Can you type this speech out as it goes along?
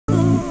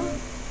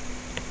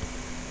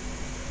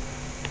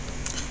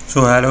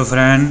So hello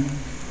friend,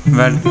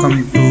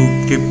 welcome to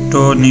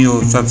Crypto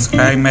News.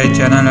 Subscribe my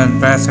channel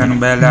and press on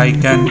bell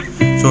icon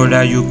so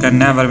that you can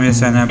never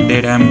miss an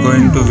update. I am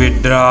going to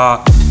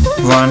withdraw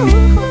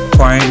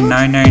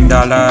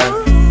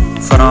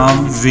 $1.99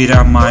 from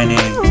Vera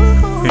mining.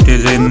 It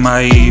is in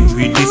my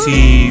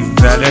BTC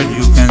wallet,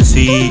 you can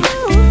see.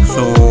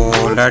 So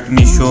let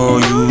me show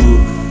you.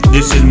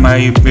 This is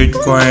my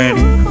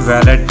Bitcoin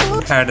wallet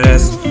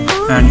address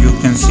and you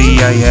can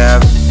see I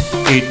have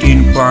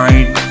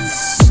 18.75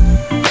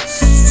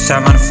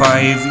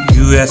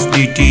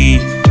 USDT,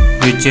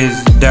 which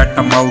is that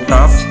amount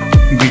of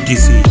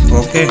BTC.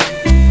 Okay,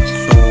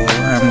 so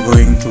I'm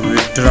going to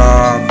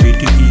withdraw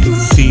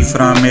BTC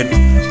from it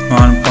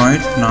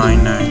 1.99.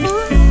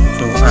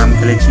 so I'm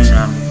clicking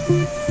on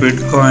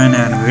Bitcoin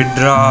and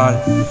withdrawal.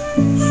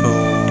 So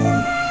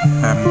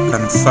I'm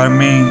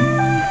confirming.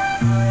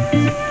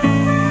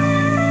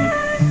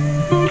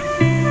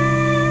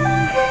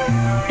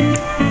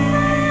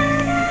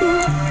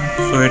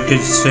 So it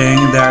is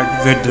saying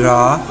that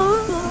withdraw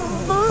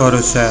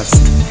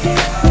processed.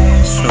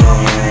 So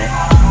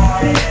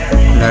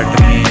let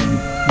me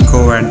go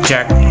and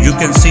check. You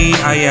can see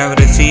I have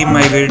received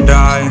my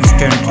withdrawal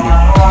instantly.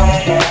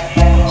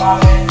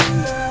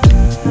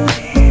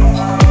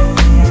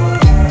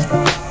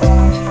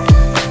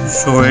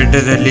 So it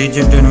is a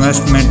legit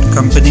investment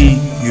company.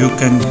 You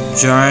can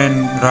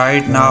join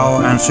right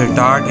now and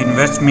start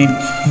investing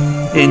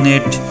in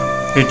it.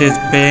 It is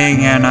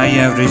paying and I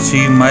have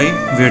received my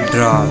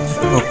withdrawals.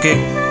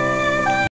 Okay.